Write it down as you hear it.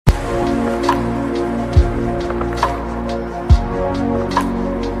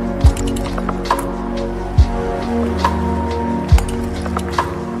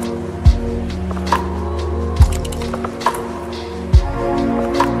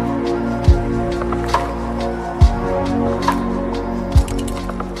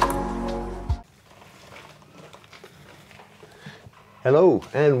Hello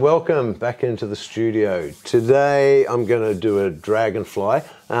and welcome back into the studio. Today I'm going to do a dragonfly.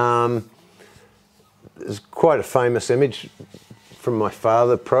 It's quite a famous image from my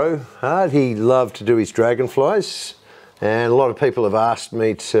father, Pro Hart. He loved to do his dragonflies, and a lot of people have asked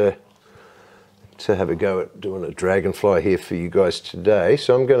me to have a go at doing a dragonfly here for you guys today.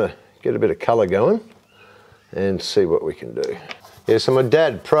 So I'm going to get a bit of colour going and see what we can do. Yeah, so my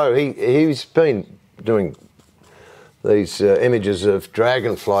dad, Pro, he's been doing these images of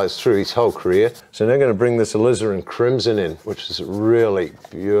dragonflies through his whole career. So now I'm going to bring this alizarin crimson in, which is a really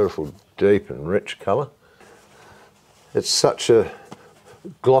beautiful, deep and rich colour. It's such a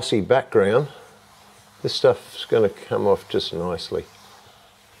glossy background. This stuff's going to come off just nicely.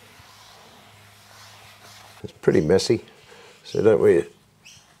 It's pretty messy, so don't wear your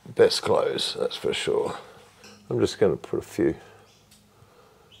best clothes, that's for sure. I'm just going to put a few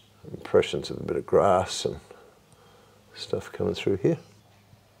impressions of a bit of grass and stuff coming through here.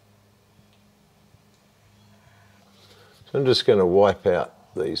 So I'm just going to wipe out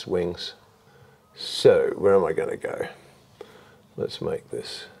these wings. So where am I going to go? Let's make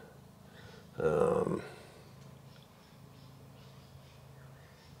this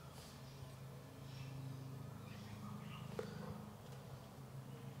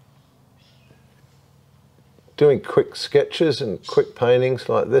doing quick sketches and quick paintings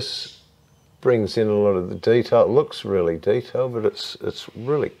like this brings in a lot of the detail. It looks really detailed, but it's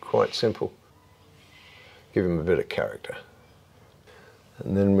really quite simple. Give him a bit of character.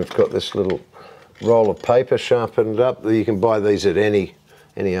 And then we've got this little roll of paper sharpened up. You can buy these at any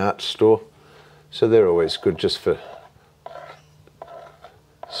art store. So they're always good just for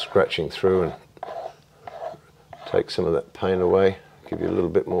scratching through and take some of that paint away, give you a little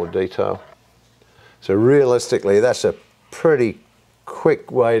bit more detail. So realistically, that's a pretty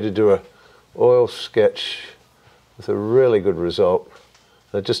quick way to do a oil sketch with a really good result.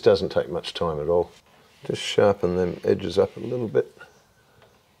 It just doesn't take much time at all. Just sharpen them edges up a little bit.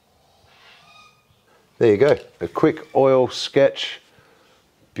 There you go, a quick oil sketch,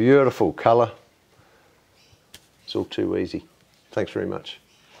 beautiful colour. It's all too easy. Thanks very much.